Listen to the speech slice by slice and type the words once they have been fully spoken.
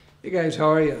Hey guys, how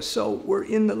are you? So we're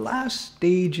in the last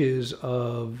stages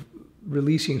of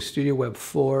releasing Studio Web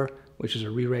 4, which is a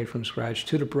rewrite from scratch,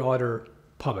 to the broader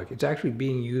public. It's actually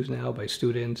being used now by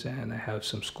students, and I have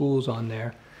some schools on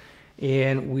there.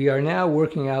 And we are now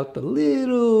working out the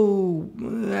little,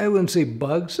 I wouldn't say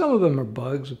bugs, some of them are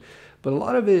bugs, but a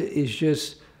lot of it is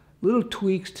just little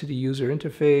tweaks to the user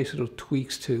interface, little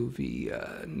tweaks to the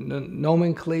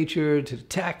nomenclature, to the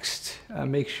text,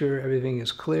 make sure everything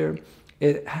is clear.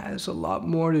 It has a lot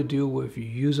more to do with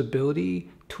usability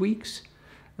tweaks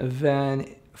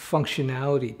than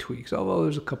functionality tweaks, although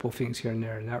there's a couple things here and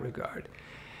there in that regard.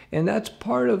 And that's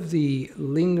part of the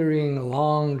lingering,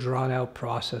 long, drawn-out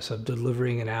process of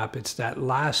delivering an app. It's that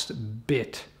last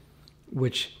bit,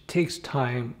 which takes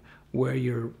time, where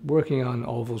you're working on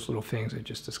all those little things I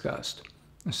just discussed.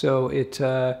 So it's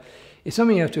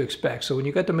something you have to expect. So when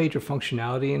you got the major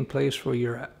functionality in place for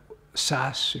your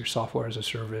SaaS, your software as a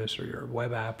service, or your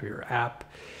web app, or your app,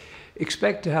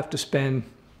 expect to have to spend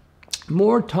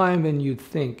more time than you'd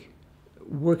think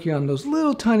working on those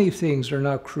little tiny things that are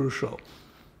not crucial.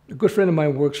 A good friend of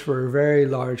mine works for a very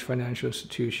large financial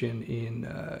institution in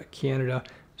Canada,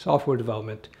 software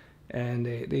development, and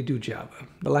they do Java.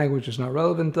 The language is not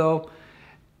relevant though.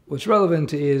 What's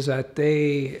relevant is that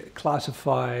they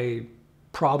classify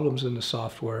problems in the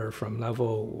software from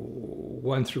level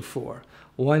 1 through 4.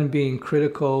 1 being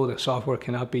critical, the software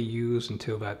cannot be used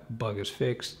until that bug is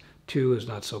fixed. 2 is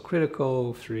not so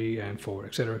critical, 3 and 4,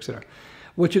 etc., etc.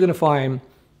 What you're going to find,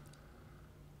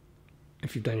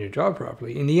 if you've done your job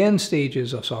properly, in the end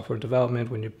stages of software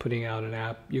development, when you're putting out an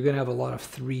app, you're going to have a lot of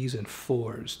 3s and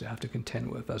 4s to have to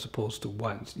contend with, as opposed to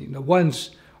 1s. You know,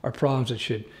 1s are problems that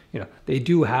should, they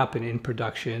do happen in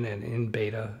production and in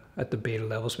beta, at the beta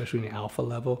level, especially in the alpha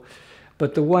level.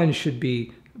 But the 1s should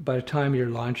be, by the time you're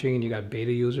launching and you got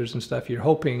beta users and stuff, you're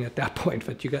hoping at that point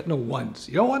that you got no 1s.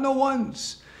 You don't want no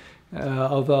 1s.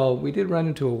 Although we did run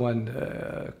into a 1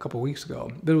 a couple of weeks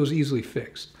ago, but it was easily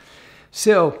fixed.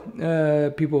 So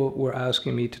people were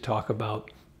asking me to talk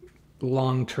about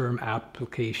long-term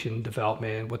application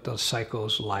development, what those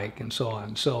cycles like, and so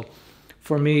on. So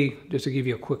for me, just to give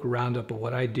you a quick roundup of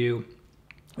what I do,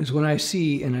 is when I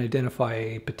see and identify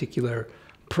a particular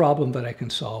problem that I can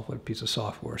solve with a piece of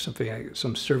software,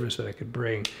 some service that I could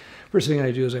bring, first thing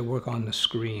I do is I work on the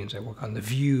screens. I work on the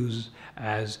views,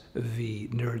 as the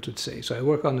nerds would say. So I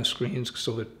work on the screens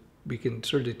so that we can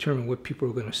sort of determine what people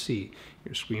are going to see.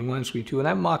 Your screen 1, screen 2, and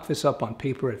I mock this up on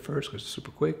paper at first because it's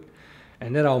super quick,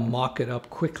 and then I'll mock it up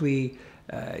quickly,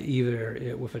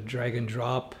 either with a drag and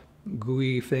drop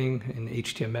GUI thing in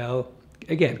HTML,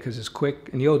 again, because it's quick.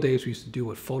 In the old days, we used to do it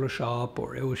with Photoshop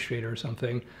or Illustrator or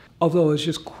something, although it's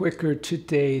just quicker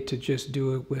today to just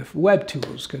do it with web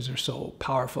tools because they're so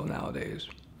powerful nowadays.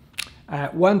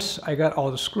 Once I got all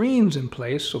the screens in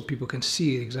place so people can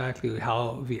see exactly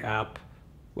how the app,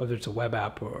 whether it's a web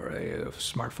app or a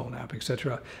smartphone app,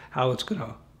 etc., how it's going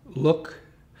to look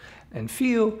and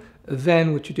feel,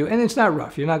 then what you do, and it's not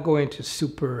rough, you're not going to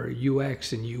super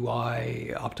UX and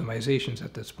UI optimizations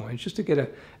at this point, it's just to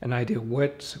get an idea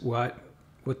what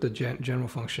the general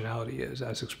functionality is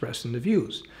as expressed in the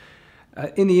views.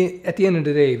 At the end of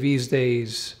the day, these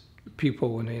days,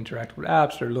 people, when they interact with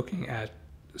apps, they're looking at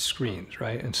screens,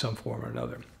 right, in some form or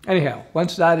another. Anyhow,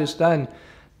 once that is done,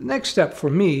 the next step for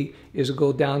me is to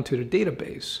go down to the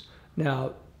database.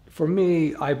 Now, for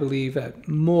me, I believe that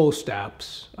most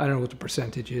apps, I don't know what the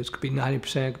percentage is, could be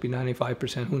 90%, could be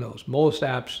 95%, who knows. Most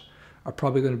apps are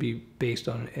probably going to be based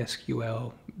on an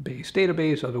SQL-based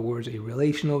database, in other words, a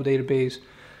relational database.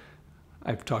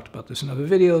 I've talked about this in other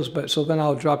videos, but so then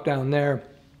I'll drop down there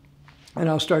and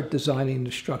I'll start designing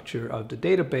the structure of the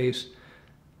database.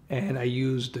 And I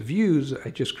use the views I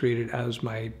just created as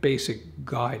my basic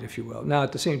guide, if you will. Now,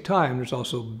 at the same time, there's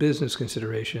also business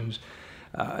considerations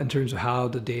in terms of how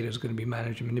the data is going to be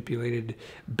managed and manipulated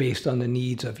based on the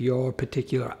needs of your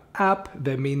particular app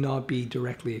that may not be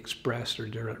directly expressed or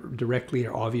directly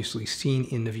or obviously seen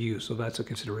in the views. So that's a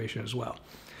consideration as well.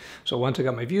 So once I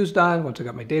got my views done, once I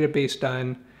got my database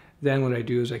done, then what I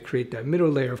do is I create that middle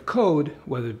layer of code,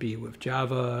 whether it be with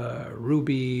Java,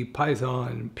 Ruby,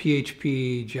 Python,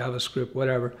 PHP, JavaScript,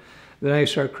 whatever. Then I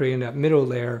start creating that middle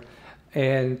layer.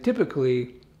 And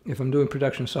typically, if I'm doing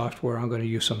production software, I'm going to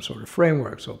use some sort of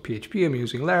framework. So PHP, I'm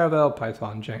using Laravel,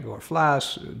 Python, Django or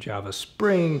Flask, Java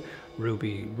Spring,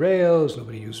 Ruby Rails.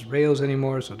 Nobody uses Rails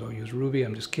anymore, so don't use Ruby.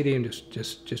 I'm just kidding. I'm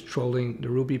just trolling the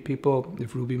Ruby people.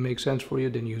 If Ruby makes sense for you,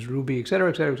 then use Ruby, etc.,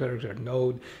 etc., etc., etc.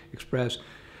 Node, Express.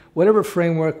 Whatever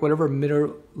framework, whatever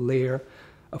middle layer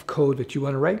of code that you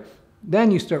want to write, then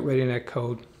you start writing that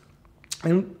code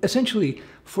And essentially,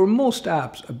 for most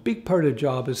apps, a big part of the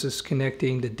job is just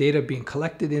connecting the data being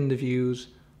collected in the views,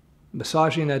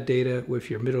 massaging that data with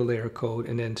your middle layer code,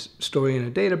 and then storing in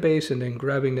a database, and then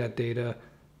grabbing that data,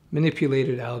 manipulate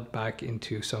it out back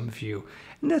into some view.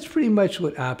 And that's pretty much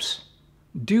what apps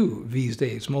do these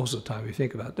days, most of the time, if you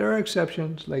think about it. There are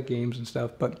exceptions, like games and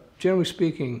stuff, but generally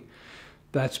speaking,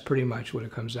 that's pretty much what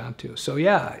it comes down to. So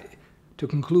yeah, to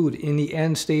conclude, in the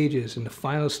end stages, in the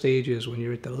final stages, when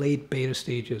you're at the late beta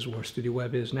stages where Studio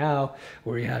Web is now,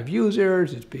 where you have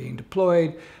users, it's being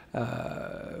deployed,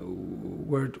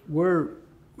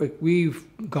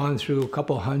 we've gone through a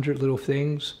couple hundred little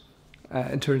things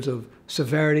in terms of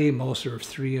severity. Most are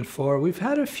 3 and 4. We've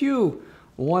had a few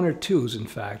 1 or 2s, in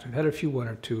fact. We've had a few 1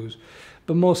 or 2s,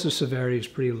 but most of the severity is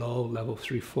pretty low, level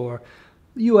 3, 4.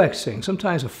 UX thing.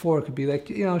 Sometimes a 4 could be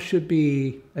like, should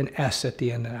be an S at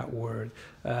the end of that word.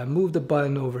 Move the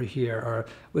button over here. Or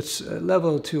let's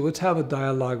level 2, let's have a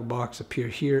dialog box appear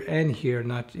here and here,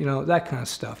 not, that kind of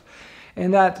stuff.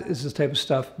 And that is the type of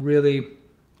stuff really,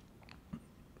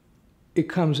 it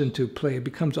comes into play. It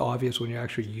becomes obvious when you're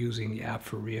actually using the app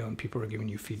for real and people are giving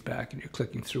you feedback and you're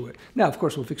clicking through it. Now, of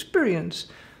course, with experience,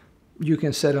 you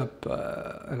can set up,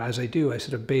 and as I do, I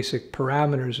set up basic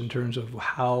parameters in terms of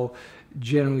how,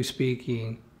 generally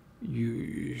speaking,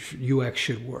 UX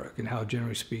should work, and how,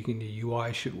 generally speaking, the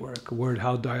UI should work,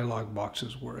 how dialog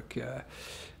boxes work,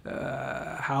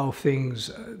 how things,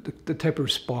 the type of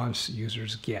response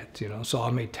users get. So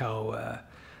I may tell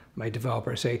my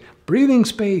developer, I say, breathing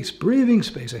space, breathing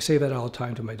space. I say that all the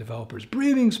time to my developers,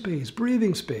 breathing space,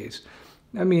 breathing space.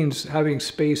 That means having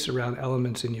space around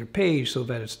elements in your page so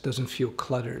that it doesn't feel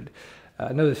cluttered.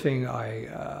 Another thing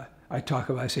I talk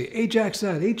about, I say, Ajax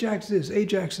that, Ajax this,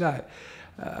 Ajax that.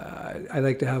 I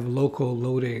like to have local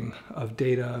loading of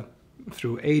data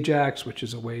through Ajax, which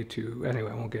is a way to,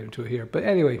 anyway, I won't get into it here. But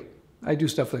anyway, I do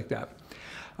stuff like that.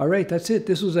 All right, that's it.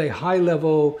 This was a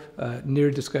high-level,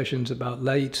 near discussions about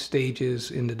late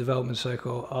stages in the development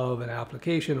cycle of an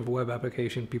application, of a web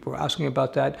application. People were asking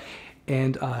about that,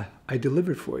 and I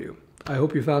delivered for you. I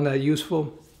hope you found that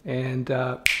useful, and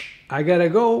I gotta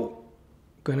go.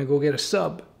 Gonna go get a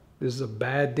sub. This is a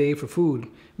bad day for food.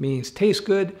 Means tastes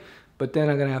good, but then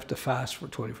I'm gonna have to fast for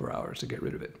 24 hours to get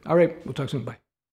rid of it. All right, we'll talk soon. Bye.